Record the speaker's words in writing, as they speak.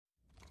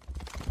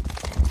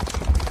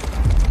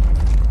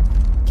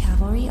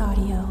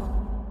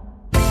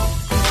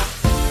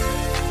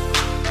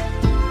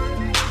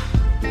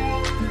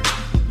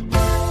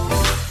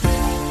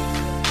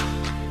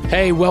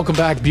Hey, welcome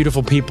back,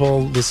 beautiful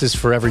people. This is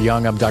Forever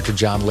Young. I'm Dr.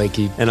 John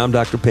Lakey. And I'm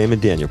Dr. Payman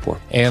Danielpour.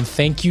 And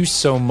thank you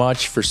so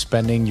much for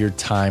spending your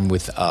time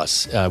with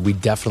us. We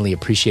definitely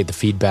appreciate the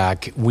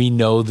feedback. We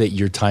know that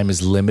your time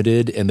is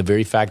limited, and the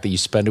very fact that you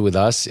spend it with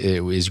us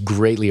is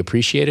greatly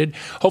appreciated.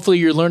 Hopefully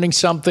you're learning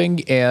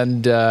something,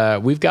 and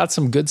we've got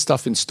some good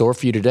stuff in store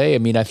for you today. I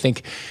mean, I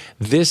think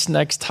this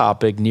next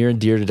topic, near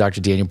and dear to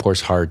Dr. Danielpour's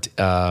heart,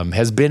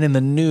 has been in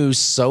the news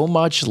so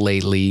much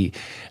lately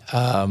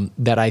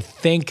that I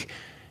think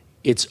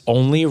it's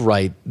only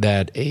right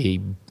that a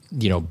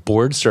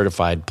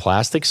board-certified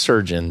plastic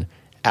surgeon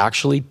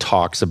actually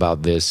talks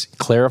about this,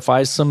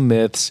 clarifies some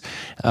myths,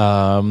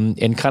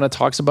 and kind of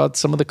talks about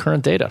some of the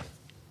current data.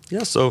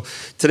 Yeah, so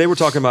today we're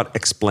talking about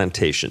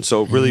Ex-Plantation.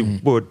 So really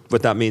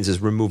what that means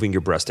is removing your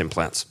breast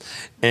implants.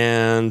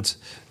 And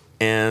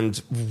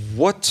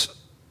what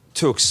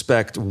to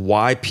expect,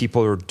 why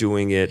people are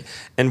doing it,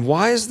 and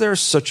why is there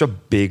such a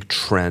big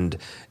trend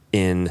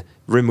in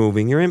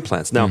removing your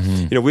implants. Now,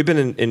 we've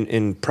been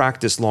in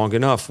practice long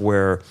enough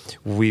where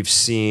we've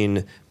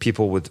seen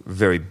people with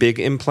very big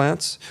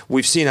implants.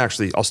 We've seen,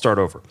 actually, I'll start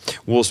over.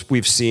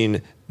 We've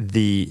seen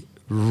the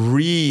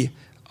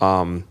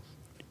kind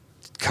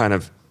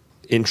of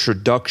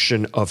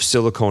introduction of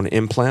silicone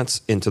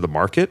implants into the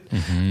market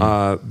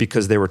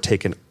because they were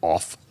taken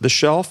off the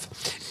shelf.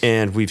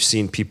 And we've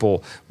seen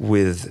people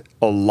with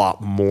a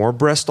lot more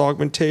breast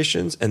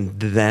augmentations. And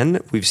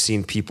then we've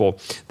seen people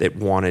that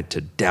wanted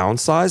to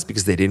downsize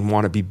because they didn't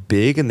want to be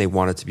big and they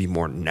wanted to be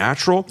more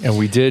natural. And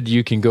we did.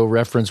 You can go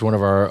reference one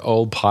of our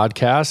old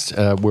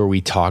podcasts where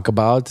we talk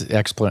about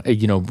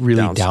downsizing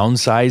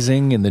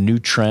and the new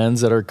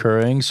trends that are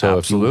occurring. So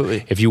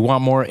absolutely, if you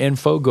want more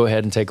info, go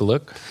ahead and take a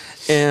look.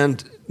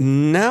 And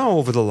now,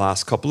 over the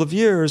last couple of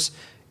years,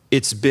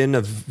 it's been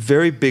a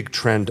very big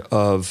trend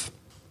of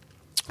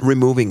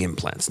removing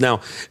implants.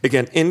 Now,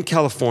 again, in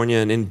California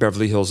and in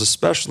Beverly Hills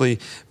especially,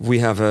 we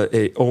have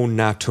a au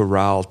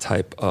naturel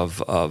type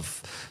of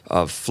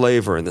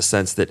flavor, in the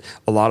sense that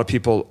a lot of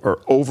people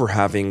are over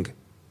having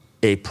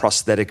a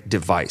prosthetic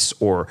device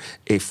or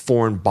a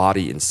foreign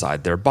body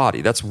inside their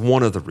body. That's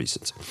one of the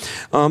reasons.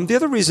 The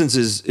other reasons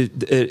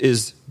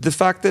is the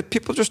fact that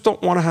people just don't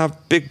want to have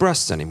big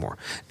breasts anymore.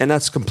 And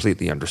that's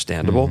completely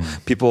understandable.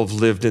 People have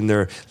lived in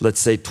their, let's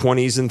say,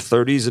 20s and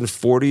 30s and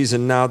 40s,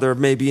 and now they're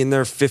maybe in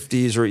their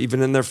 50s or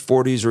even in their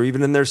 40s or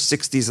even in their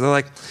 60s. And they're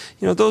like,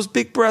 those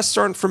big breasts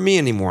aren't for me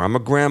anymore. I'm a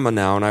grandma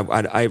now,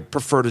 and I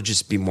prefer to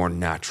just be more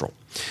natural.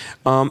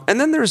 And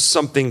then there's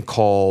something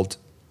called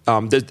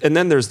and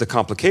then there's the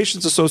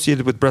complications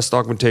associated with breast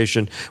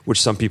augmentation,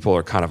 which some people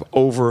are kind of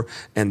over,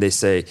 and they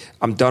say,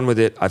 I'm done with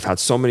it. I've had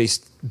so many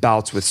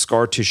bouts with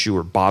scar tissue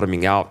or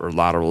bottoming out or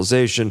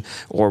lateralization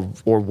or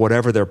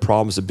whatever their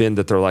problems have been,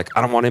 that they're like,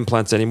 I don't want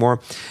implants anymore.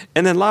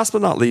 And then last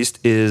but not least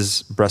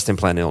is breast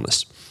implant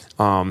illness,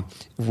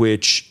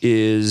 which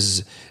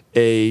is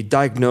a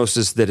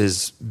diagnosis that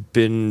has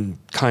been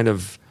kind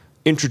of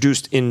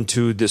introduced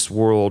into this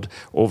world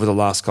over the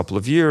last couple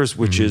of years,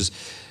 which is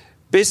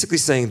basically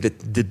saying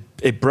that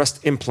a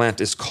breast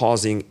implant is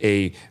causing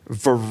a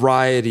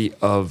variety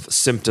of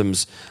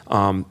symptoms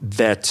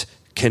that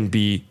can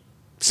be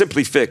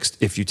simply fixed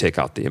if you take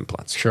out the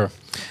implants. Sure.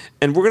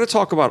 And we're going to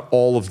talk about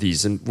all of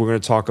these, and we're going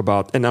to talk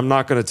about, and I'm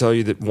not going to tell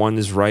you that one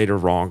is right or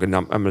wrong, and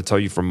I'm going to tell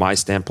you from my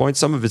standpoint.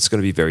 Some of it's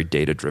going to be very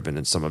data-driven,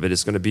 and some of it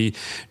is going to be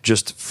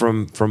just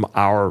from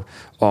our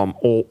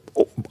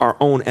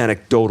own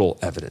anecdotal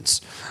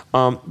evidence.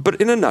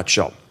 But in a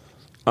nutshell,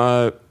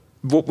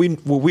 what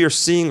we are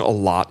seeing a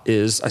lot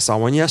is, I saw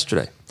one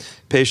yesterday,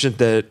 patient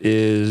that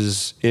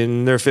is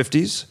in their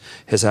 50s,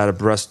 has had a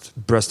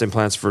breast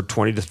implants for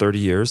 20 to 30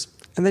 years,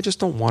 and they just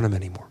don't want them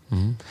anymore.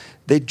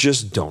 They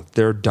just don't.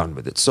 They're done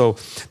with it. So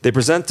they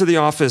present to the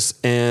office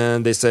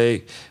and they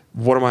say,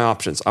 what are my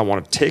options? I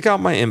want to take out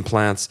my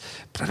implants,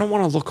 but I don't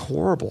want to look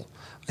horrible.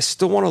 I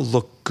still want to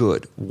look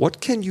good. What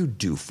can you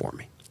do for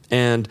me?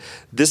 And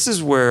this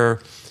is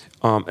where,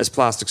 as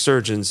plastic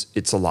surgeons,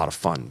 it's a lot of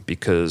fun,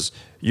 because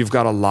you've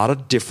got a lot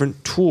of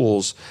different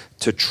tools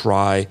to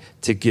try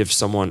to give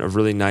someone a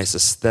really nice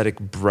aesthetic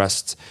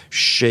breast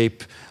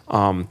shape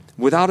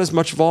without as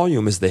much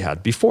volume as they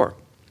had before.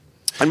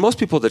 And most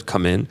people that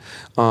come in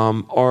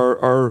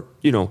are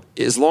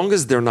as long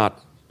as they're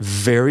not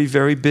very,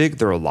 very big,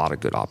 there are a lot of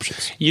good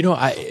options.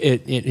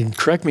 And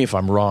correct me if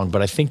I'm wrong,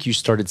 but I think you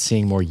started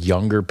seeing more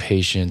younger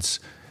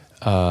patients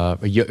or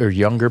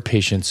younger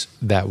patients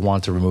that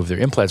want to remove their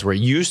implants, where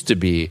it used to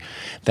be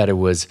that it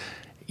was,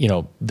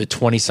 the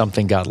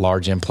 20-something got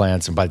large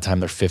implants, and by the time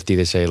they're 50,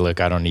 they say,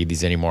 look, I don't need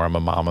these anymore. I'm a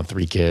mom of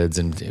 3 kids.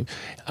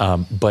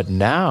 But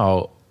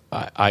now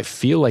I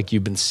feel like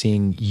you've been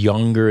seeing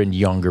younger and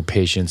younger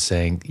patients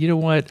saying, you know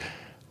what,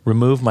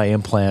 remove my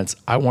implants.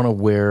 I want to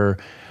wear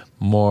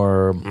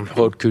more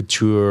haute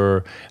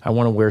couture. I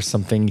want to wear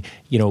something,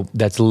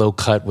 that's low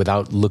cut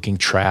without looking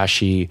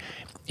trashy.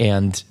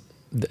 And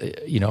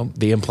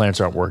the implants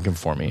aren't working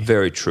for me.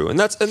 Very true. And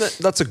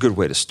that's a good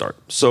way to start.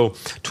 So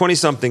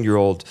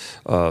 20-something-year-old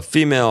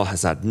female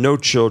has had no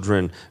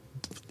children,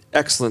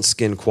 excellent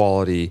skin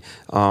quality,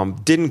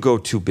 didn't go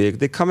too big.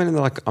 They come in and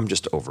they're like, I'm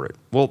just over it.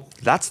 Well,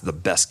 that's the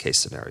best case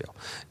scenario.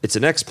 It's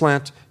an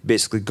explant,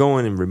 basically go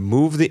in and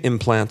remove the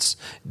implants.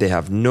 They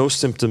have no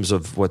symptoms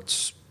of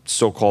what's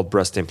so-called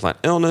breast implant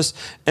illness,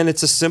 and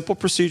it's a simple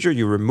procedure.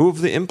 You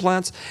remove the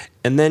implants,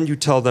 and then you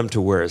tell them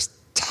to wear as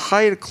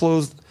tight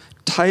clothes,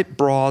 tight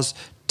bras,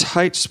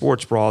 tight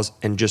sports bras,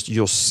 and just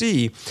you'll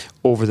see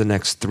over the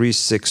next 3,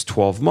 6,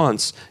 12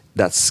 months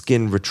that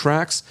skin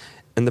retracts,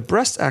 and the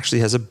breast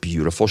actually has a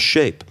beautiful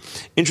shape.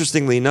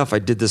 Interestingly enough, I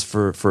did this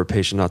for a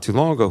patient not too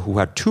long ago who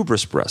had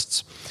tuberous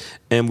breasts,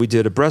 and we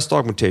did a breast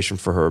augmentation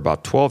for her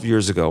about 12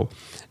 years ago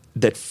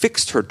that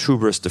fixed her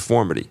tuberous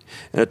deformity.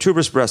 And a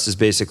tuberous breast is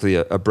basically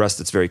a breast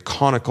that's very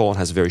conical and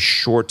has a very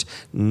short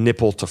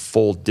nipple to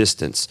fold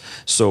distance.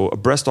 So a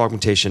breast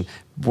augmentation,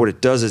 what it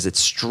does is it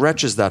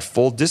stretches that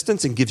fold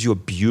distance and gives you a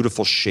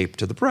beautiful shape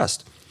to the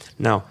breast.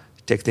 Now,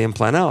 take the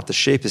implant out, the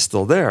shape is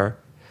still there,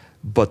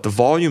 but the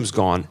volume's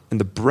gone and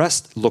the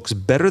breast looks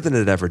better than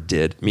it ever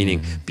did,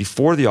 meaning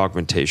before the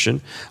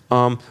augmentation,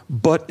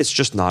 but it's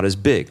just not as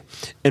big.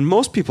 And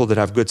most people that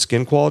have good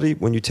skin quality,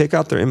 when you take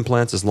out their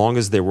implants, as long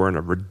as they were in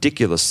a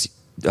ridiculous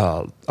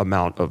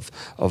amount of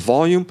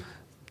volume,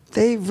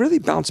 they really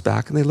bounce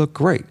back and they look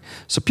great.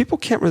 So people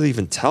can't really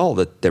even tell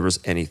that there was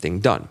anything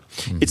done.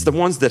 It's the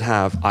ones that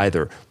have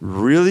either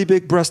really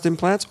big breast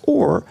implants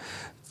or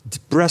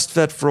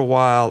breastfed for a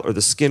while, or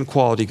the skin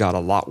quality got a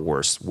lot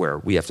worse, where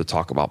we have to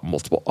talk about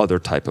multiple other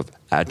type of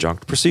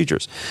adjunct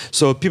procedures.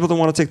 So people that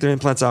want to take their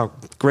implants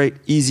out, great,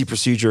 easy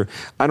procedure.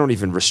 I don't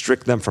even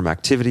restrict them from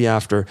activity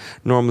after.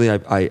 Normally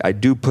I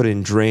do put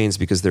in drains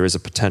because there is a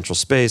potential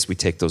space. We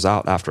take those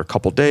out after a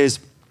couple days,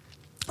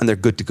 and they're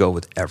good to go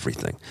with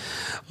everything.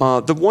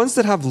 The ones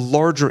that have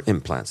larger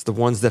implants, the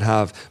ones that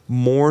have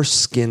more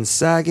skin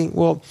sagging,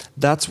 well,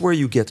 that's where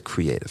you get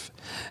creative.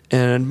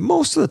 And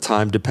most of the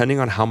time,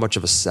 depending on how much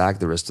of a sag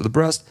there is to the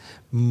breast,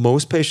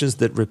 most patients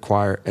that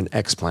require an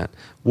explant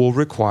will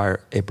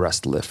require a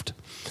breast lift.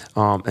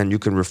 And you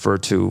can refer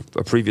to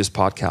a previous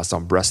podcast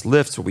on breast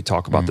lifts where we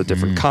talk about the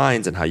different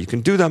kinds and how you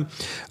can do them.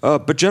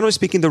 But generally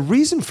speaking, the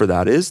reason for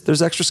that is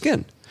there's extra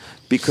skin,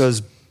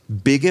 because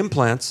big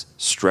implants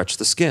stretch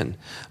the skin.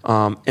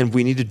 And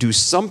we need to do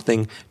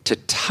something to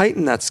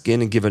tighten that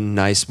skin and give a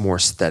nice, more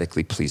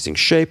aesthetically pleasing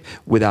shape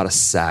without a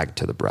sag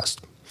to the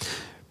breast.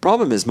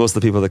 Problem is, most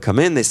of the people that come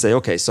in, they say,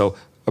 okay, so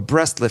a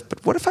breast lift,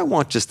 but what if I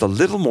want just a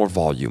little more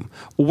volume?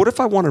 Or what if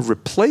I want to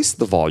replace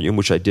the volume,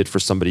 which I did for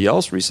somebody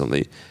else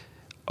recently,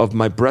 of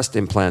my breast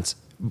implants,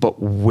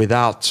 but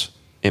without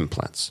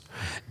implants?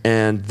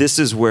 And this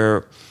is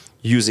where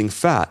using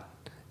fat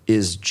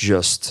is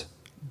just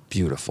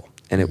beautiful,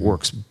 and it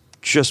works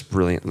just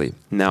brilliantly.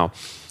 Now,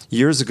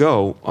 years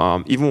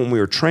ago, even when we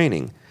were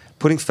training,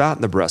 putting fat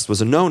in the breast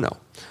was a no-no,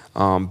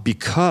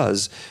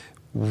 because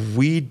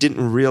we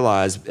didn't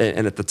realize,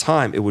 and at the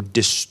time, it would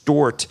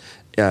distort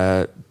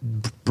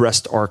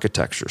breast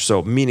architecture.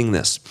 So meaning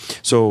this.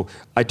 So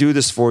I do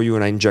this for you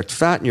and I inject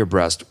fat in your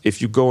breast.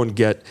 If you go and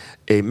get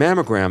a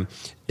mammogram,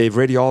 a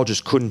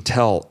radiologist couldn't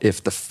tell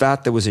if the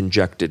fat that was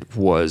injected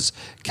was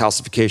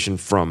calcification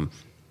from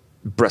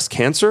breast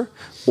cancer,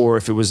 or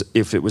if it was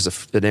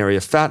an area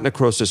of fat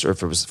necrosis, or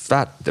if it was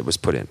fat that was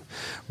put in.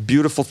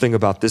 Beautiful thing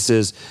about this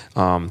is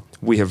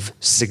we have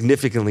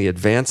significantly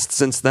advanced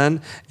since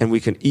then, and we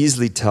can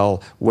easily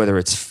tell whether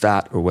it's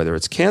fat or whether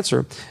it's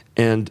cancer.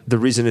 And the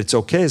reason it's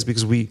okay is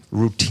because we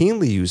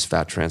routinely use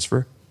fat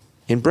transfer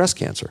in breast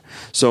cancer.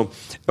 So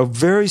a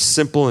very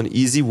simple and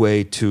easy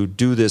way to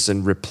do this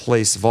and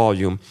replace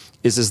volume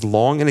is, as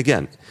long, and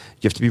again,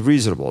 you have to be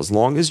reasonable, as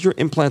long as your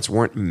implants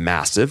weren't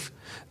massive,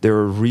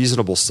 they're a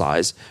reasonable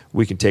size,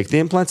 we can take the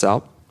implants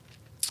out,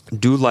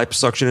 do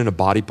liposuction in a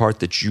body part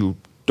that you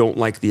don't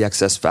like the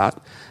excess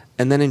fat,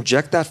 and then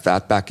inject that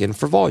fat back in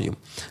for volume.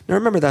 Now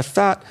remember, that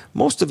fat,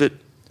 most of it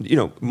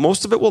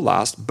will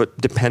last, but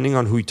depending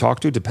on who you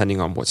talk to,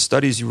 depending on what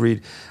studies you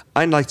read,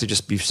 I like to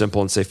just be simple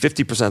and say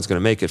 50% is going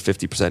to make it,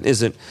 50%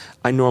 isn't.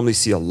 I normally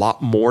see a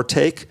lot more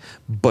take,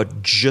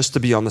 but just to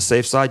be on the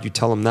safe side, you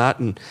tell them that.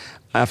 And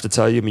I have to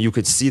tell you, I mean, you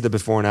could see the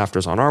before and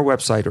afters on our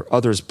website or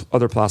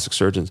other plastic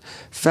surgeons.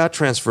 Fat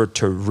transfer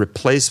to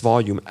replace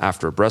volume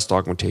after a breast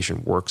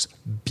augmentation works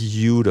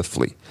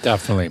beautifully.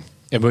 Definitely.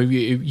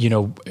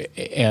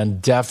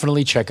 And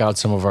definitely check out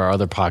some of our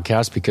other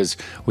podcasts, because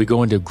we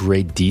go into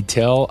great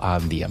detail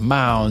on the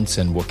amounts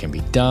and what can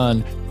be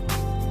done.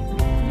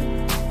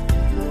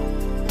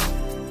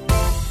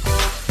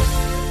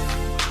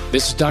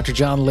 This is Dr.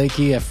 John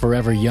Lakey at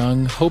Forever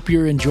Young. Hope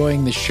you're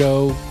enjoying the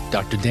show.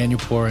 Dr. Daniel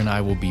Poor and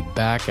I will be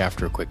back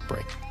after a quick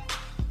break.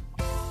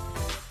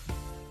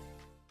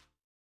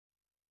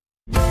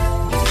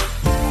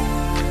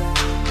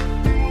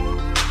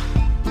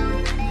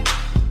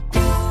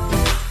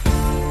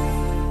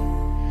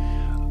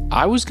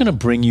 I was going to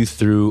bring you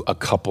through a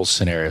couple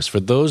scenarios.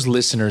 For those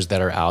listeners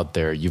that are out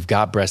there, you've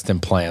got breast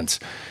implants,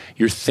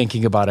 you're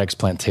thinking about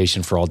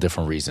explantation for all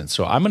different reasons.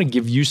 So I'm going to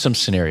give you some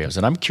scenarios,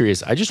 and I'm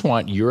curious. I just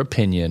want your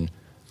opinion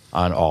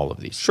on all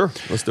of these. Sure,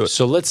 let's do it.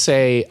 So let's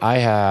say I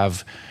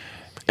have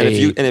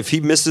And if he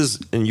misses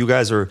and you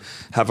guys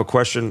have a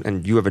question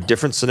and you have a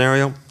different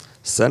scenario,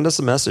 send us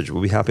a message.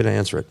 We'll be happy to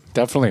answer it.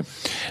 Definitely.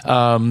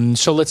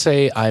 So let's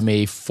say I'm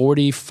a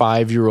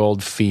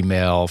 45-year-old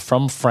female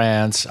from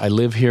France. I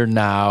live here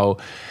now.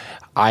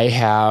 I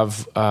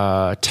have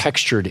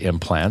textured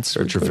implants,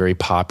 which are very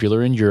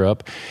popular in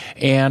Europe,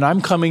 and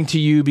I'm coming to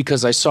you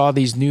because I saw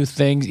these new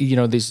things,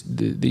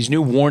 these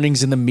new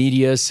warnings in the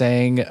media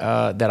saying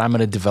that I'm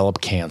going to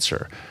develop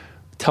cancer.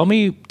 Tell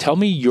me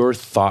your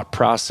thought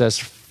process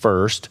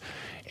first,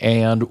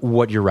 and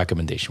what your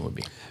recommendation would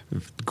be.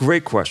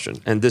 Great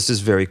question, and this is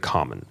very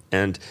common.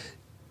 And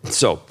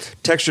so,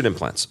 textured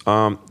implants.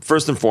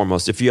 First and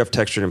foremost, if you have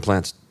textured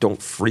implants,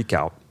 don't freak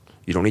out.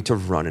 You don't need to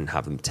run and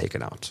have them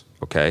taken out.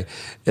 Okay,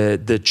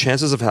 the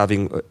chances of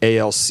having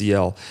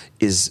ALCL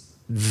is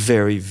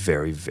very,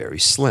 very, very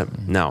slim.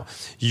 Mm-hmm. Now,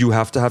 you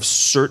have to have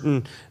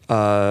certain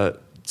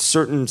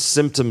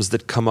symptoms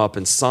that come up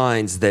and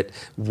signs that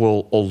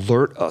will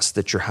alert us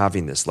that you're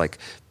having this, like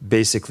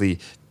basically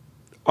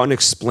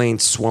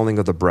unexplained swelling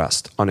of the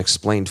breast,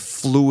 unexplained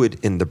fluid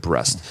in the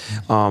breast,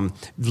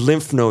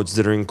 lymph nodes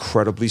that are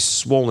incredibly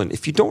swollen.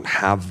 If you don't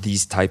have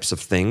these types of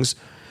things,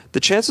 the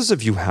chances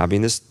of you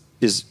having this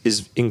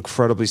is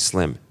incredibly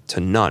slim to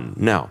none.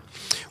 Now,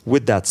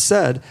 with that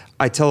said,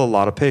 I tell a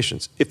lot of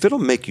patients, if it'll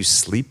make you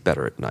sleep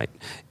better at night,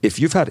 if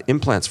you've had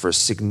implants for a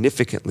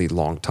significantly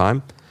long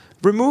time,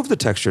 remove the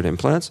textured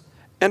implants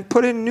and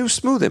put in new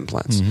smooth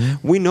implants.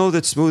 Mm-hmm. We know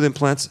that smooth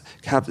implants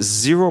have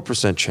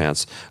 0%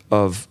 chance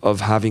of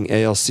having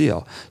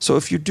ALCL. So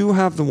if you do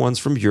have the ones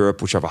from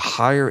Europe, which have a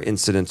higher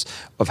incidence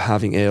of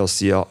having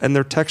ALCL, and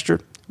they're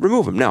textured,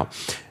 remove them. Now,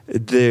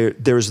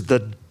 there's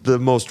the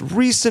most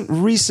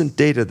recent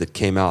data that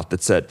came out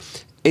that said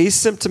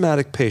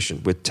asymptomatic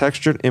patient with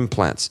textured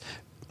implants,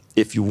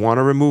 if you want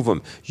to remove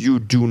them, you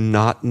do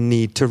not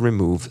need to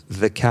remove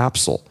the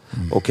capsule,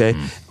 okay?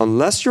 Mm-hmm.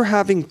 Unless you're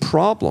having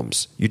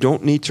problems, you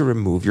don't need to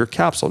remove your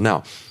capsule.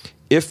 Now,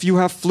 if you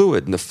have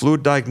fluid and the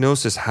fluid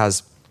diagnosis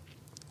has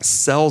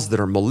cells that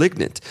are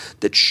malignant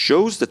that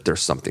shows that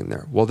there's something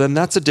there, well, then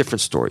that's a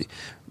different story.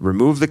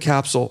 Remove the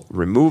capsule,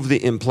 remove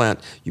the implant.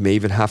 You may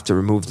even have to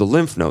remove the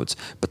lymph nodes,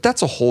 but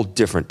that's a whole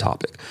different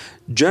topic.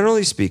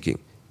 Generally speaking,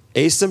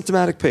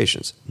 asymptomatic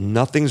patients,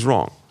 nothing's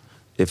wrong.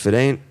 If it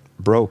ain't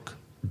broke,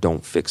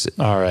 don't fix it.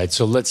 All right.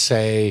 So let's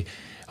say,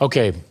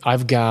 okay,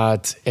 I've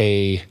got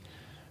a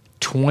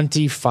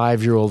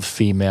 25-year-old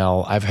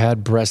female. I've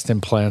had breast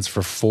implants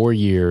for 4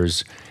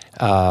 years.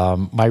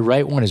 My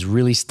right one is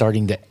really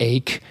starting to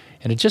ache,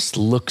 and it just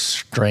looks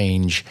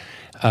strange.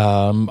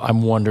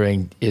 I'm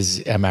wondering,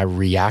 am I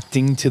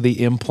reacting to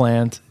the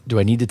implant? Do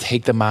I need to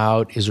take them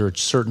out? Is there a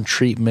certain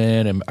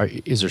treatment?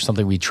 Is there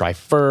something we try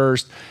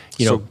first?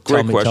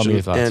 Great question. Tell me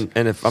your thoughts.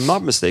 And if I'm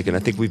not mistaken, I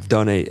think we've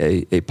done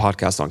a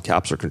podcast on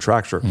capsular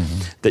contracture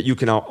that you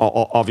can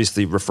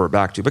obviously refer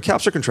back to. But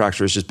capsular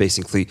contracture is just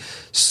basically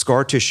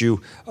scar tissue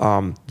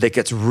that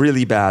gets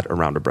really bad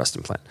around a breast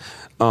implant.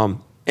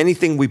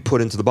 Anything we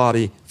put into the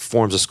body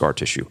forms a scar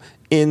tissue.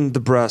 In the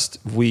breast,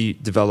 we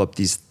develop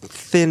these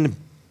thin,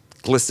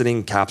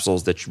 glistening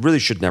capsules that really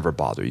should never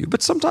bother you,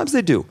 but sometimes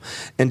they do.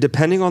 And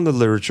depending on the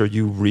literature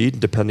you read,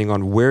 depending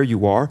on where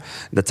you are,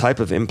 the type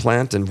of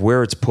implant and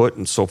where it's put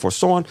and so forth,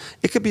 so on,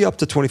 it could be up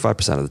to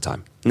 25% of the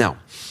time. Now,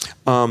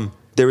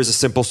 there is a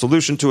simple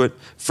solution to it.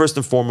 First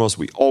and foremost,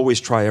 we always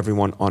try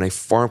everyone on a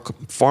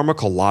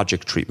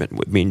pharmacologic treatment,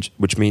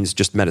 which means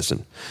just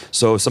medicine.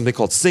 So something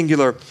called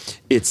Singular,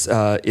 it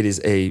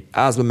is a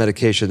asthma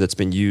medication that's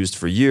been used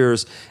for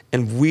years,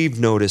 and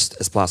we've noticed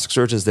as plastic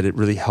surgeons that it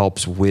really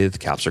helps with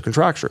capsular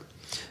contracture.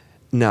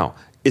 Now,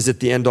 is it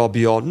the end-all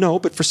be-all? No,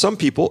 but for some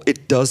people,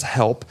 it does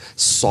help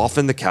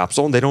soften the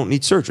capsule, and they don't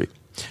need surgery.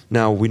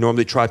 Now, we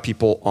normally try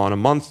people on a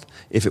month.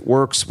 If it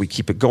works, we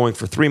keep it going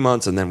for 3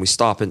 months, and then we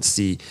stop and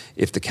see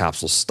if the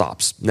capsule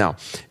stops. Now,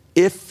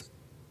 if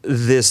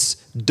this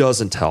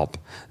doesn't help,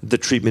 the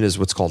treatment is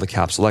what's called a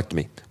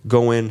capsulectomy.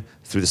 Go in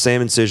through the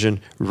same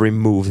incision,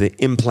 remove the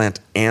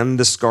implant and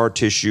the scar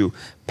tissue,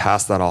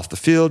 pass that off the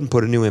field, and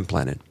put a new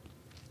implant in.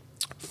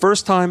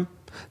 First time,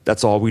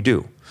 that's all we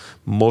do.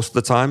 Most of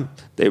the time,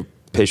 the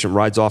patient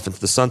rides off into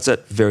the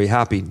sunset, very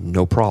happy,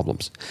 no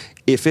problems.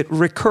 If it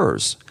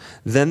recurs,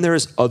 then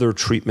there's other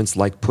treatments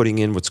like putting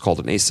in what's called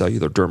an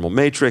acellular dermal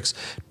matrix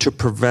to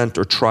prevent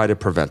or try to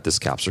prevent this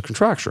capsular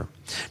contracture.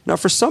 Now,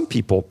 for some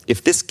people,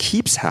 if this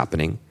keeps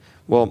happening,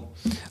 well,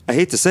 I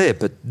hate to say it,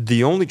 but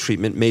the only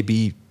treatment may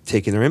be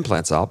taking their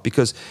implants out,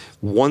 because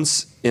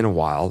once in a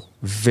while,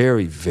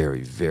 very,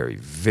 very, very,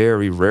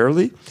 very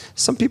rarely,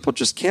 some people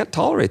just can't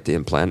tolerate the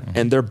implant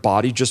and their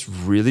body just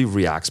really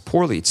reacts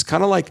poorly. It's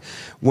kind of like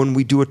when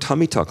we do a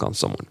tummy tuck on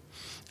someone.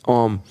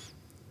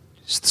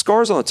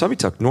 Scars on a tummy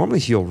tuck normally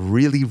heal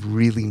really,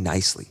 really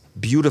nicely.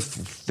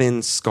 Beautiful,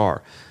 thin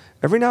scar.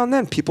 Every now and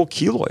then, people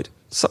keloid.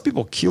 Some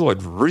people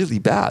keloid really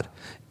bad.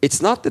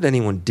 It's not that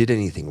anyone did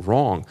anything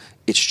wrong.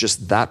 It's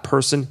just that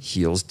person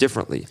heals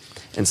differently.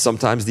 And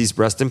sometimes these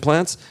breast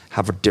implants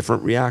have a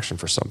different reaction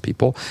for some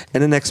people,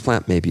 and an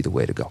explant may be the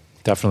way to go.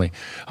 Definitely.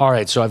 All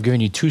right. So I've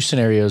given you two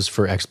scenarios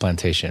for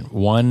explantation.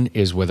 One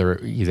is whether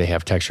they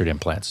have textured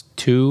implants.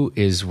 Two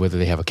is whether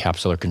they have a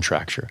capsular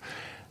contracture.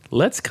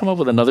 Let's come up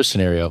with another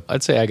scenario.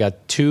 Let's say I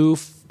got two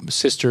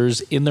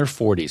sisters in their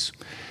 40s.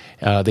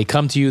 They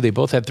come to you. They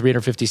both had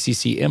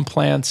 350cc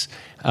implants,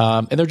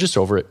 and they're just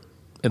over it.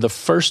 And the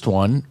first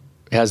one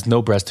has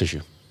no breast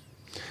tissue.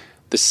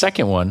 The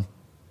second one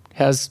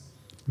has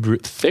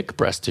thick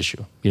breast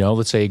tissue.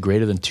 Let's say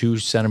greater than 2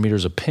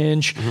 centimeters a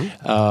pinch.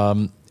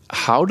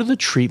 How do the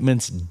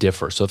treatments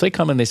differ? So if they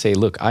come and they say,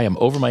 look, I am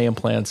over my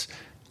implants,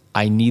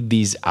 I need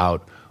these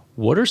out.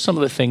 What are some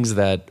of the things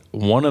that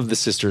one of the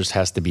sisters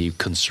has to be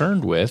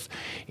concerned with?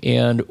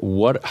 And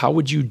how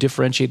would you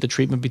differentiate the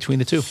treatment between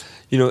the two?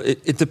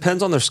 It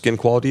depends on their skin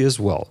quality as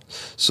well.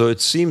 So it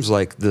seems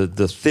like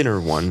the thinner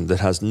one that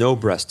has no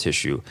breast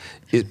tissue,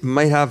 it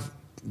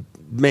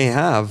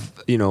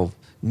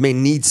may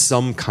need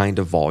some kind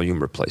of volume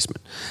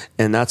replacement.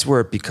 And that's where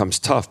it becomes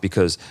tough,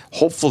 because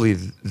hopefully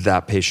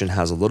that patient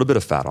has a little bit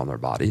of fat on their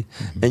body,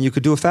 and you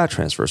could do a fat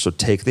transfer. So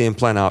take the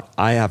implant out.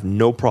 I have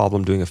no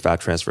problem doing a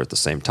fat transfer at the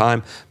same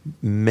time.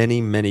 Many,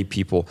 many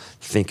people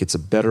think it's a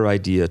better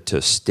idea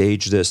to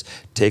stage this,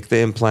 take the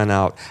implant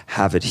out,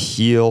 have it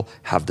heal,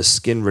 have the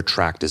skin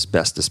retract as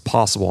best as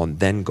possible, and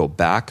then go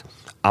back.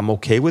 I'm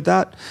okay with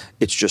that.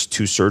 It's just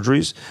 2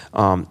 surgeries.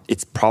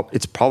 It's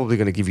probably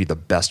going to give you the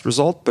best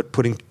result, but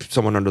putting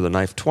someone under the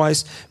knife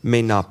twice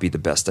may not be the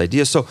best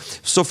idea. So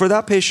for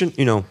that patient,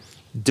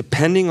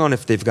 depending on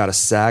if they've got a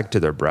sag to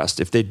their breast,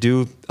 if they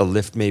do, a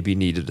lift may be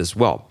needed as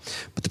well.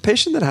 But the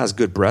patient that has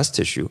good breast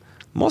tissue,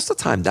 most of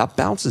the time that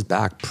bounces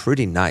back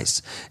pretty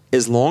nice.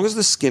 As long as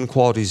the skin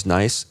quality is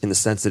nice, in the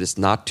sense that it's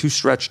not too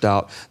stretched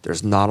out,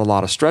 there's not a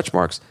lot of stretch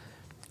marks,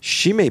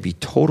 she may be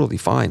totally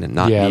fine and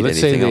not need anything else.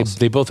 Yeah, let's say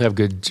they both have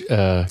good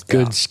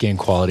skin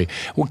quality.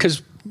 Well,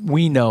 because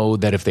we know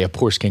that if they have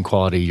poor skin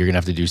quality, you're going to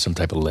have to do some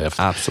type of lift.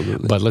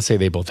 Absolutely. But let's say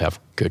they both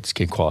have good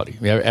skin quality.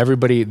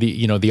 Everybody,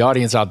 the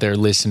audience out there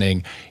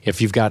listening,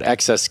 if you've got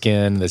excess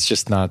skin that's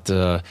just not...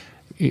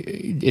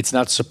 it's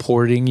not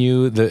supporting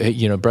you.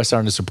 Breasts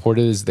aren't as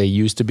supported as they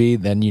used to be.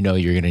 Then you're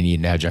going to need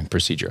an adjunct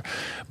procedure.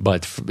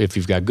 But if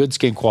you've got good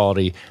skin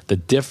quality, the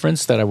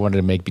difference that I wanted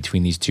to make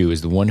between these two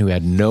is the one who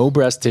had no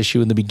breast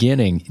tissue in the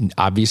beginning.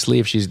 Obviously,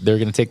 if they're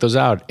going to take those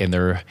out, and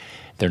they're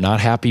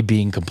not happy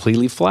being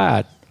completely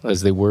flat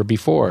as they were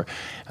before,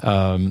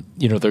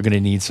 they're going to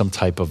need some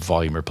type of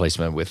volume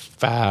replacement with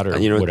fat or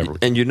whatever.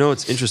 And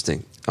it's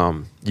interesting.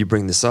 You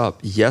bring this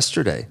up.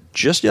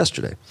 Just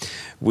yesterday,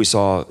 we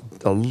saw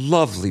a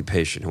lovely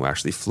patient who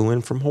actually flew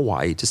in from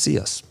Hawaii to see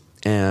us.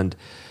 And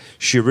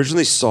she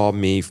originally saw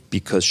me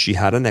because she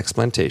had an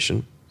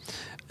Ex-Plantation.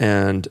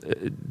 And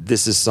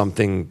this is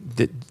something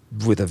that,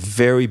 with a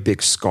very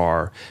big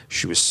scar,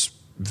 she was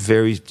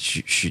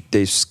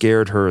they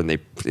scared her, and they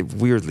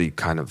weirdly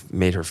kind of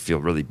made her feel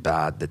really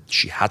bad that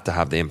she had to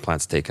have the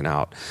implants taken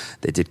out.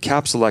 They did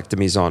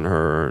capsulectomies on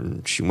her,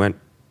 and she went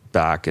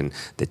back, and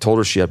they told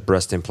her she had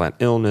breast implant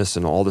illness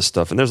and all this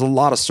stuff. And there's a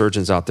lot of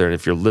surgeons out there, and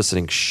if you're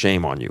listening,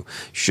 shame on you. You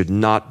should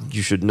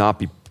not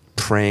be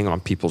preying on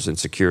people's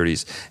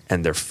insecurities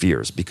and their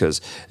fears, because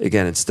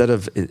again, instead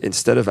of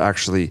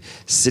actually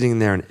sitting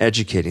there and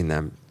educating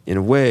them, in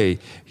a way,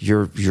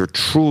 you're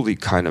truly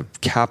kind of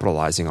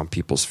capitalizing on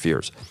people's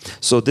fears.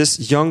 So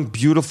this young,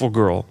 beautiful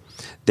girl,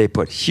 they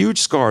put huge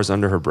scars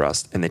under her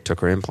breast, and they took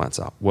her implants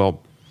out.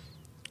 Well,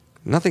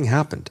 nothing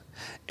happened.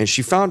 And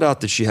she found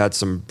out that she had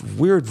some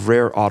weird,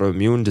 rare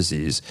autoimmune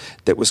disease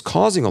that was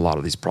causing a lot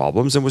of these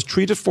problems, and was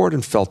treated for it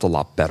and felt a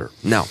lot better.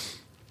 Now,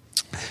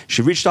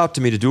 she reached out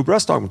to me to do a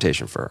breast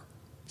augmentation for her. I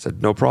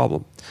said, no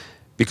problem.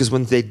 Because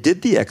when they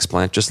did the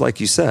explant, just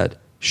like you said,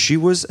 she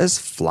was as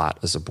flat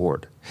as a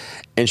board.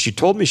 And she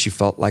told me she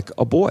felt like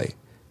a boy.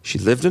 She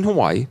lived in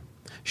Hawaii.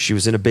 She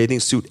was in a bathing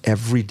suit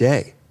every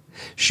day.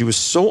 She was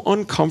so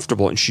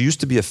uncomfortable, and she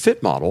used to be a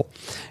fit model.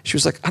 She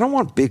was like, I don't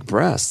want big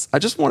breasts. I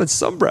just wanted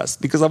some breasts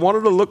because I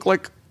wanted to look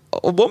like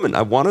a woman.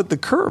 I wanted the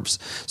curves.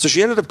 So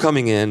she ended up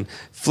coming in,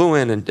 flew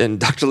in, and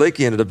Dr.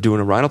 Lakey ended up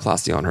doing a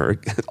rhinoplasty on her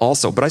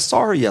also. But I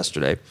saw her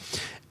yesterday,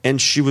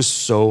 and she was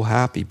so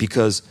happy,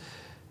 because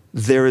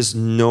there is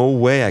no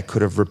way I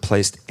could have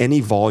replaced any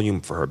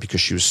volume for her,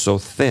 because she was so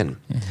thin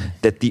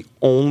that the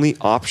only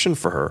option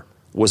for her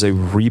was a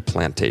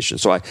replantation.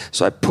 So I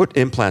put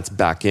implants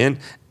back in,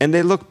 and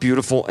they look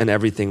beautiful, and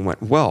everything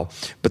went well.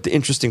 But the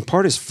interesting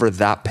part is, for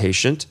that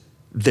patient,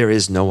 there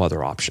is no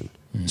other option.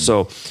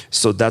 So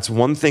that's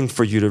one thing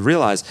for you to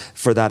realize.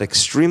 For that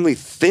extremely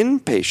thin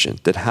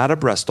patient that had a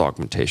breast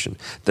augmentation,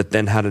 that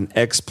then had an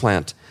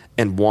explant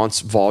and wants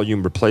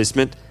volume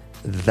replacement,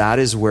 that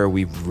is where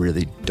we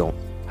really don't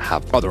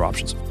have other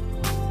options.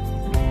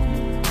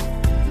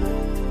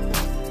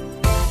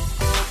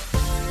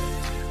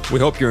 We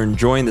hope you're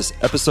enjoying this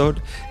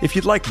episode. If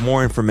you'd like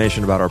more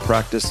information about our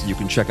practice, you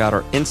can check out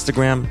our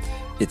Instagram.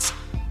 It's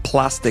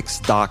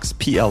PlasticsDocs,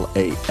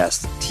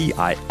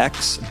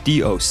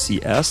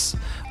 PlasticsDocs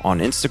on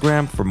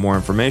Instagram for more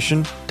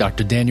information.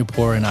 Dr. Daniel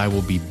Poor and I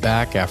will be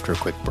back after a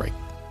quick break.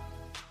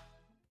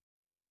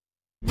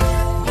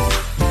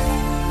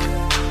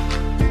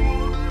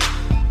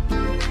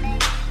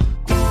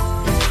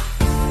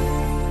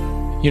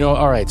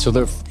 All right. So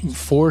the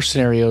four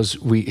scenarios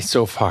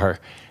so far,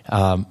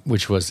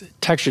 which was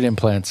textured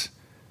implants,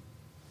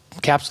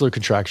 capsular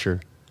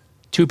contracture,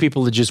 two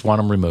people that just want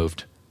them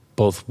removed,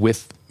 both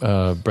with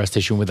breast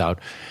tissue and without.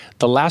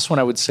 The last one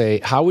I would say,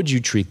 how would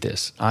you treat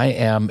this? I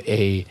am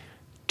a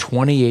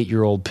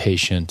 28-year-old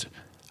patient.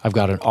 I've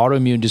got an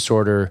autoimmune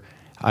disorder.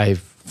 I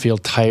feel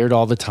tired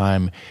all the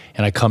time.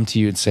 And I come to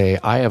you and say,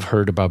 I have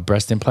heard about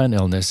breast implant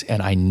illness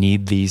and I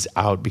need these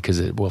out because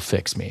it will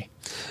fix me.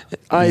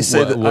 I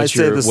say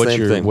the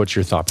same thing. What's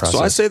your thought process?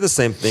 So I say the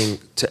same thing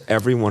to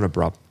everyone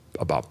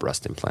about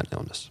breast implant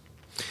illness.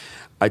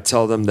 I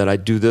tell them that I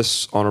do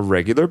this on a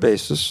regular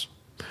basis,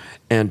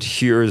 and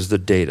here's the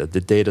data.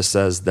 The data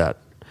says that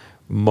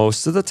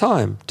most of the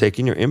time,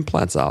 taking your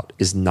implants out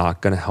is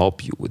not going to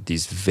help you with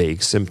these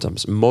vague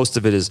symptoms. Most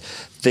of it is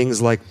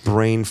things like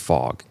brain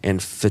fog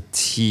and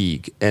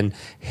fatigue and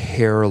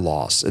hair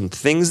loss and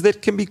things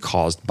that can be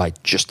caused by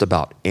just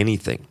about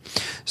anything.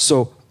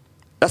 So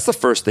that's the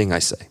first thing I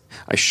say.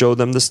 I show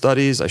them the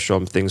studies. I show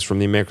them things from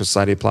the American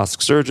Society of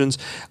Plastic Surgeons.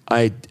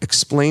 I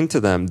explain to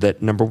them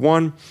that, number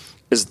one,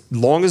 as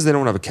long as they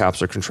don't have a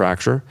capsular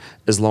contracture,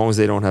 as long as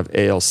they don't have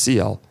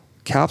ALCL,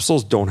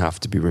 capsules don't have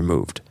to be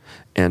removed.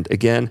 And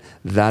again,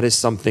 that is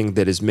something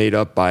that is made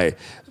up by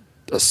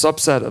a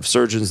subset of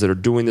surgeons that are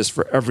doing this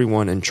for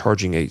everyone and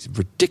charging a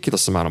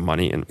ridiculous amount of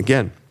money. And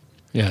again,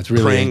 it's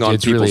really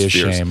a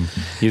shame.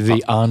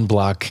 The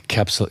en-bloc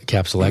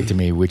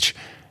capsulectomy, which,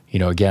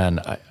 again,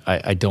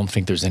 I don't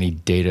think there's any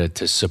data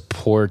to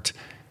support,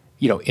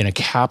 in a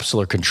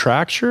capsular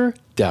contracture,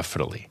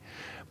 definitely.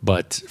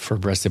 But for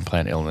breast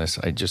implant illness,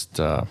 I just,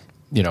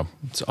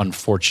 it's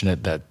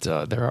unfortunate that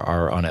there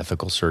are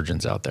unethical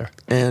surgeons out there.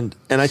 And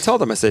I tell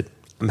them, I said,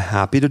 I'm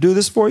happy to do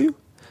this for you,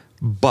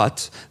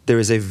 but there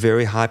is a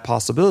very high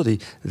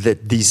possibility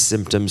that these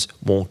symptoms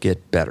won't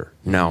get better.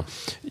 Now,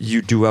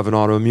 you do have an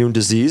autoimmune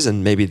disease,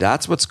 and maybe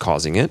that's what's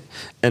causing it.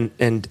 And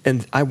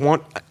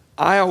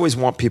I always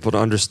want people to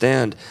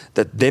understand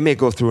that they may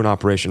go through an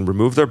operation,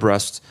 remove their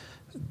breast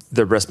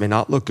may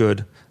not look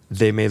good,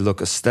 they may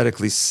look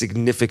aesthetically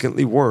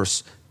significantly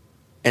worse,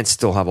 and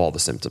still have all the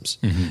symptoms.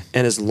 Mm-hmm.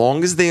 And as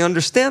long as they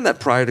understand that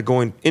prior to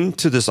going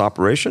into this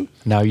operation,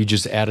 now you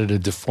just added a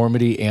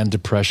deformity and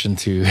depression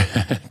to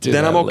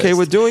then I'm okay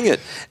with doing it.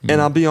 Mm-hmm.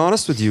 And I'll be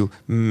honest with you,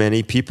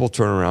 many people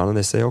turn around and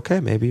they say, okay,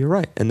 maybe you're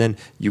right. And then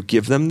you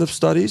give them the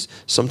studies,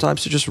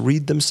 sometimes to just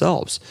read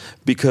themselves.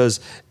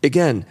 Because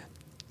again,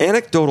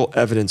 anecdotal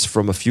evidence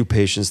from a few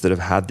patients that have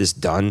had this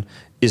done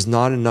is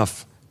not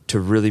enough to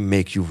really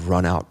make you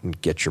run out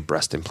and get your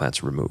breast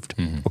implants removed.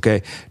 Mm-hmm.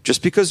 Okay?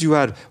 Just because you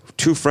had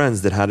two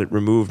friends that had it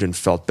removed and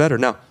felt better.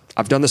 Now,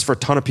 I've done this for a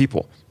ton of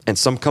people, and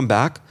some come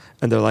back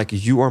and they're like,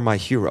 you are my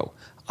hero.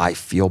 I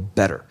feel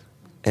better.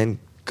 And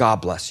God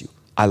bless you.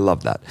 I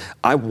love that.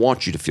 I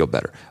want you to feel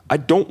better. I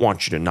don't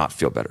want you to not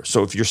feel better.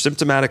 So if you're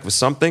symptomatic with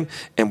something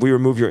and we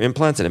remove your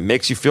implants and it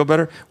makes you feel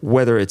better,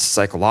 whether it's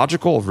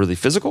psychological or really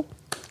physical,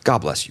 God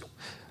bless you.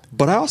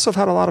 But I also have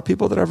had a lot of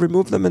people that I've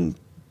removed them and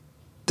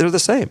they're the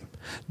same.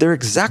 They're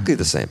exactly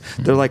the same.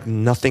 They're like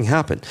nothing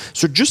happened.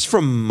 So just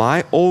from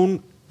my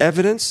own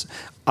evidence,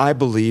 I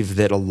believe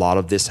that a lot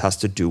of this has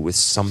to do with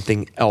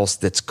something else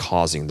that's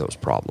causing those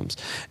problems.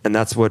 And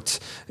that's what,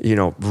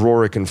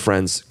 Rorik and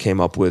friends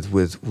came up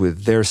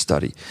with their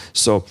study.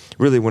 So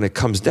really when it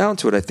comes down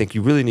to it, I think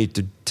you really need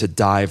to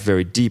dive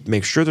very deep,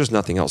 make sure there's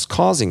nothing else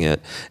causing it.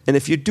 And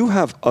if you do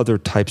have other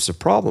types of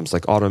problems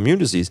like autoimmune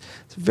disease,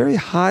 it's a very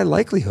high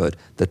likelihood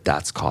that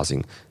that's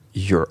causing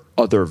your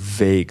other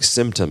vague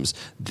symptoms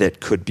that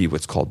could be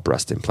what's called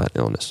breast implant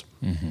illness.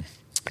 Mm-hmm.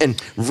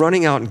 And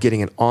running out and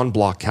getting an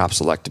en-bloc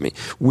capsulectomy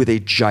with a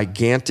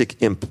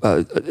gigantic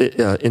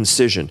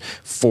incision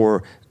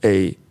for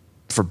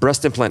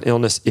breast implant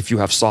illness, if you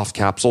have soft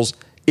capsules,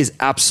 is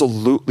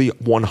absolutely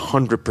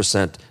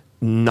 100%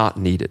 not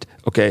needed.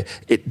 Okay,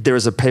 there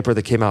is a paper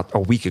that came out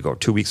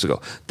 2 weeks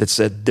ago, that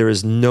said there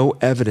is no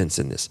evidence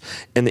in this.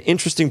 And the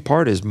interesting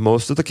part is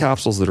most of the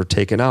capsules that are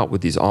taken out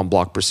with these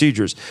en-bloc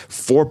procedures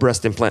for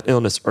breast implant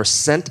illness are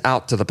sent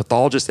out to the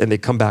pathologist and they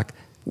come back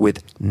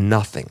with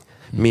nothing,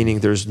 meaning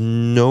there's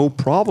no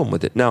problem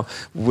with it. Now,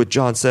 what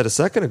John said a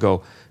second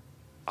ago,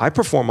 I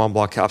perform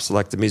en-bloc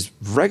capsulectomies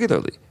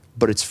regularly,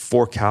 but it's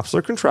for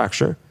capsular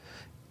contracture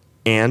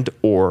and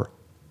or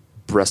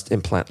breast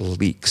implant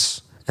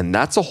leaks. And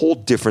that's a whole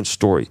different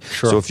story.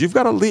 Sure. So if you've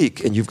got a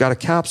leak and you've got a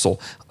capsule,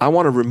 I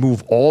want to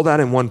remove all that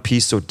in one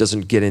piece so it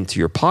doesn't get into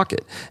your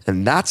pocket.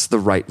 And that's the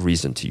right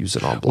reason to use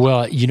it en bloc.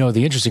 Well,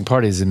 the interesting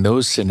part is in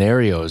those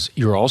scenarios,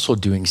 you're also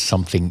doing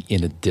something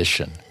in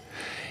addition.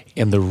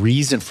 And the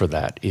reason for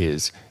that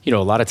is, a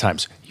lot of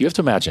times you have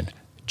to imagine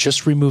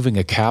just removing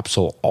a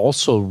capsule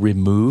also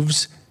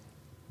removes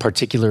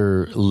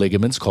particular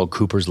ligaments called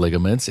Cooper's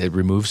ligaments. It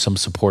removes some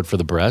support for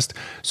the breast.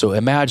 So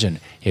imagine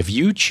if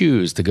you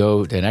choose to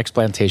go to an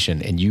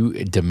Ex-Plantation and you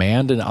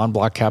demand an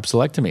en-bloc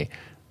capsulectomy,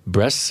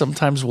 breasts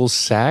sometimes will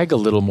sag a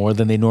little more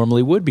than they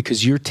normally would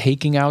because you're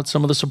taking out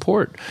some of the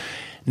support.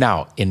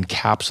 Now, in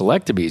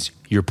capsulectomies,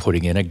 you're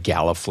putting in a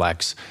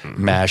Galaflex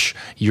mesh,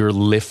 you're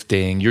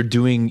lifting, you're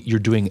doing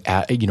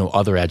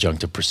other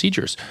adjunctive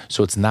procedures.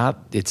 So it's not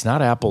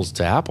apples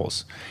to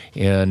apples.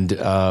 And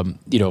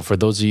for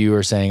those of you who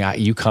are saying,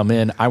 you come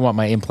in, I want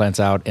my implants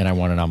out and I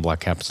want an en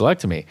bloc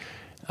capsulectomy.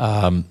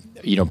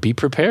 Be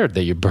prepared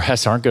that your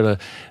breasts they're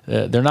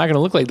not going to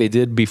look like they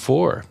did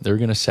before. They're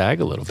going to sag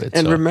a little bit.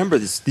 And remember,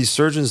 these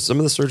surgeons, some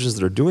of the surgeons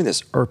that are doing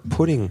this are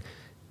putting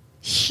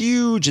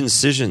huge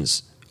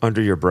incisions under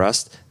your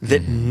breast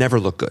that never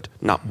look good.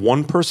 Not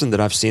one person that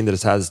I've seen that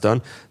has had this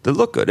done that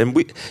look good. And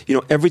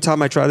every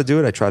time I try to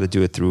do it, I try to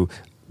do it through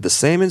the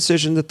same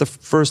incision that the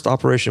first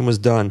operation was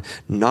done,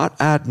 not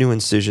add new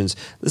incisions.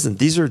 Listen,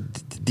 these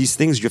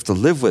things you have to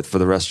live with for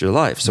the rest of your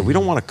life. So we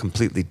don't want to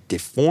completely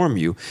deform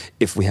you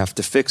if we have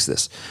to fix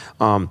this.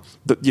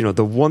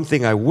 The one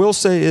thing I will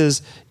say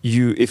is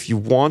if you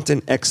want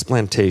an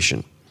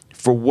explantation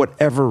for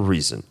whatever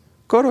reason,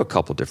 go to a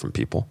couple different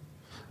people.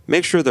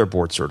 Make sure they're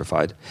board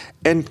certified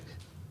and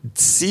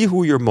see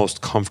who you're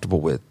most comfortable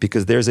with,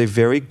 because there's a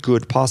very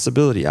good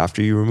possibility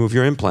after you remove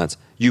your implants,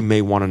 you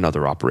may want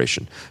another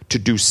operation to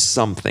do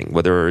something,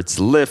 whether it's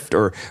lift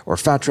or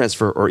fat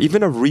transfer or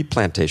even a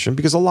replantation,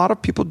 because a lot of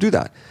people do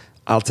that.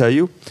 I'll tell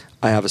you,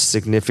 I have a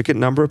significant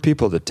number of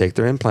people that take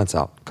their implants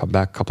out, come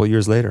back a couple of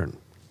years later and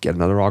get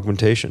another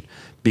augmentation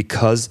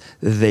because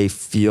they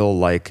feel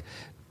like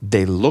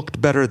they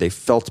looked better, they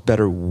felt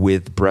better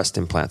with breast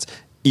implants.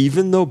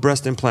 Even though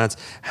breast implants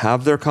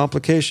have their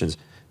complications,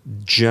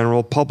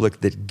 general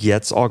public that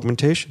gets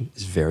augmentation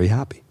is very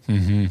happy.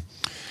 Mm-hmm.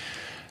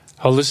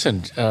 Oh,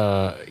 listen,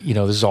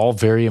 this is all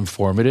very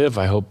informative.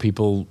 I hope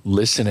people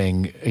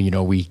listening,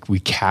 we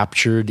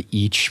captured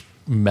each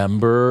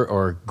member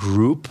or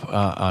group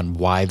on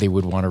why they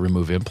would want to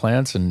remove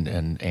implants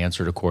and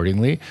answered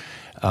accordingly.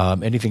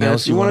 Anything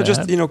else you want to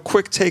add? Just,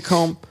 quick take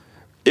home.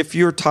 If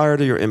you're tired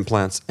of your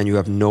implants and you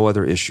have no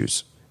other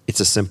issues, it's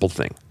a simple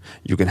thing.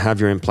 You can have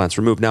your implants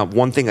removed. Now,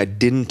 one thing I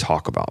didn't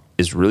talk about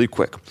is really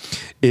quick,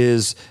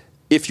 is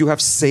if you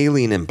have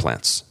saline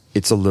implants,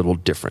 it's a little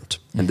different.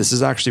 And this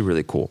is actually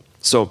really cool.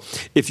 So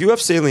if you have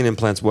saline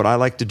implants, what I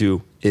like to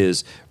do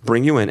is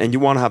bring you in and you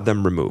want to have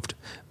them removed,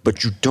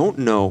 but you don't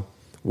know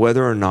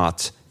whether or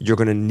not you're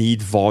going to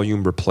need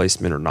volume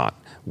replacement or not,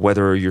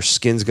 whether your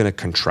skin's going to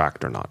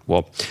contract or not.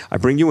 Well, I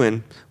bring you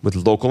in with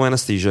local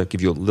anesthesia,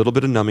 give you a little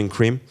bit of numbing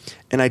cream,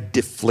 and I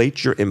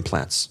deflate your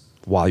implants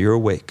while you're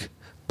awake.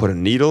 Put a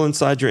needle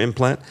inside your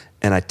implant,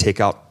 and I take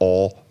out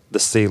all the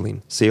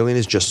saline. Saline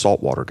is just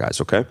salt water,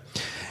 guys, okay?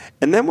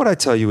 And then what I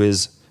tell you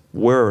is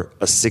wear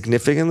a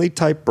significantly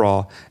tight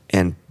bra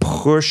and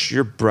push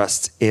your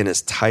breasts in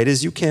as tight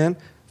as you can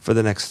for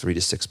the next 3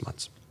 to 6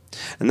 months.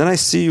 And then I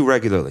see you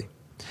regularly.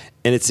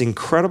 And it's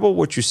incredible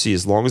what you see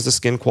as long as the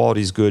skin quality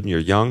is good and you're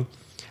young,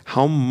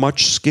 how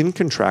much skin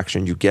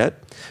contraction you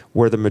get,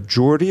 where the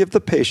majority of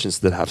the patients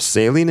that have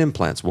saline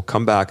implants will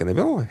come back and they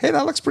go, oh, hey,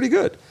 that looks pretty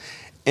good.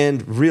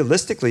 And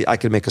realistically, I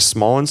could make a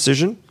small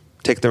incision,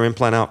 take their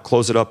implant out,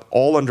 close it up,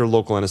 all under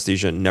local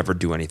anesthesia, and never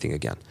do anything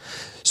again.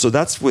 So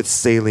that's with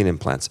saline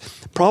implants.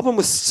 Problem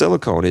with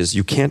silicone is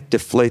you can't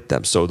deflate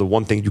them. So the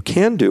one thing you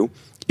can do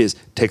is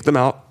take them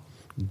out,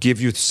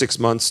 give you 6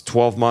 months,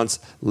 12 months,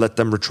 let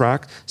them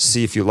retract,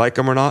 see if you like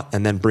them or not,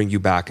 and then bring you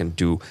back and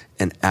do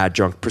an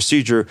adjunct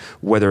procedure,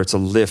 whether it's a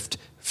lift,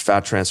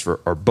 fat transfer,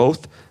 or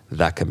both.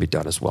 That can be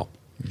done as well.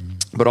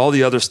 But all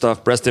the other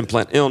stuff, breast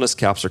implant illness,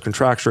 capsular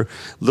contracture,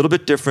 a little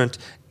bit different,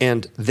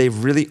 and they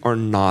really are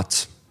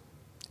not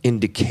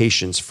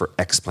indications for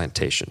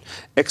explantation.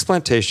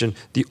 Explantation,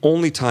 the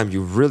only time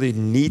you really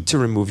need to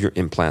remove your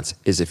implants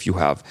is if you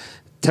have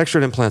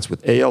textured implants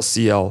with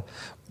ALCL,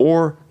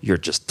 or you're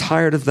just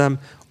tired of them,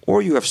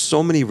 or you have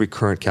so many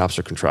recurrent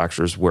capsular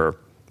contractures where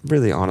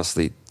really,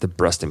 honestly, the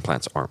breast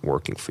implants aren't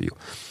working for you.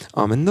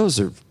 And those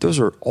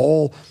are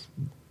all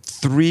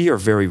three are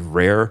very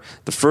rare.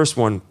 The first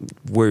one,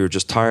 where you're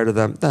just tired of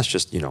them, that's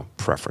just,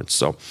 preference.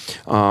 So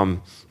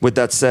with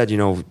that said,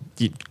 you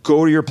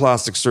go to your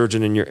plastic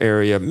surgeon in your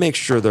area, make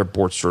sure they're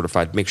board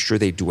certified, make sure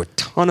they do a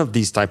ton of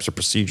these types of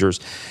procedures,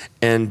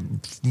 and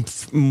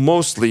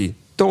mostly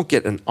don't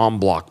get an en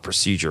bloc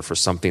procedure for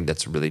something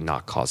that's really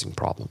not causing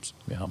problems.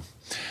 Yeah.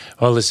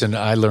 Well, listen,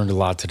 I learned a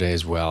lot today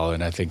as well.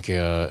 And I think,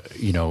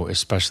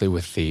 especially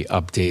with the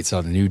updates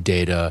on the new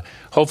data,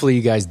 hopefully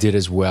you guys did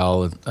as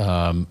well.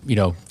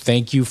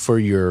 Thank you for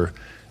your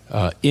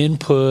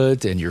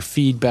input and your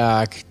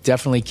feedback.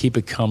 Definitely keep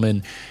it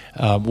coming.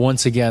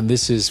 Once again,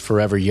 this is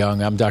Forever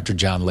Young. I'm Dr.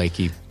 John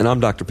Lakey. And I'm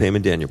Dr.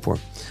 Payman Danielpour.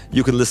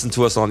 You can listen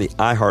to us on the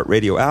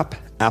iHeartRadio app,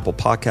 Apple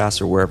Podcasts,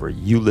 or wherever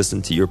you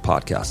listen to your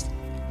podcast.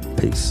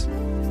 Peace.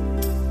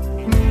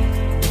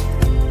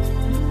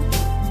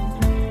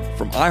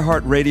 From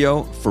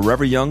iHeartRadio,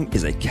 Forever Young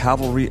is a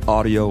Cavalry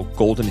Audio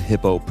Golden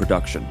Hippo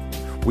production.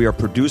 We are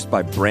produced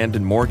by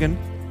Brandon Morgan.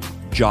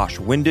 Josh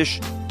Windish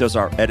does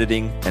our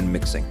editing and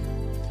mixing.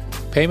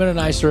 Payman and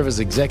I serve as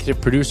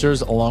executive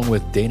producers along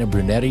with Dana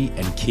Brunetti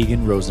and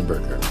Keegan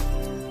Rosenberger.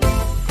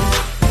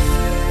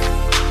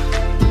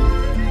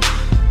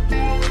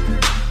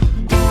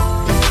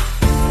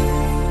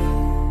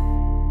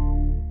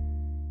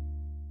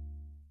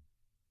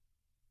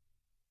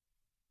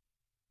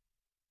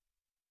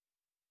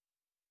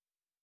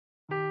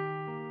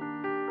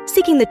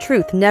 Seeking the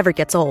truth never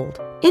gets old.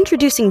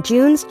 Introducing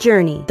June's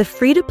Journey, the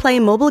free-to-play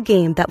mobile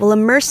game that will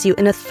immerse you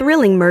in a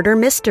thrilling murder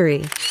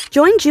mystery.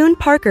 Join June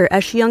Parker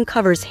as she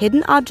uncovers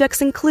hidden objects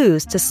and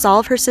clues to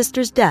solve her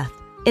sister's death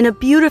in a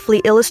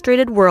beautifully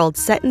illustrated world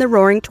set in the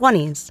Roaring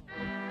 '20s.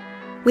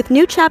 With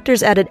new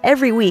chapters added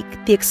every week,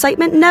 the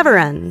excitement never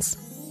ends.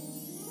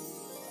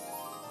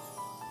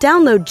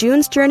 Download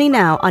June's Journey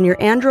now on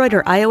your Android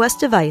or iOS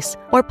device,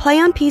 or play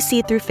on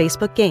PC through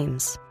Facebook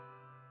Games.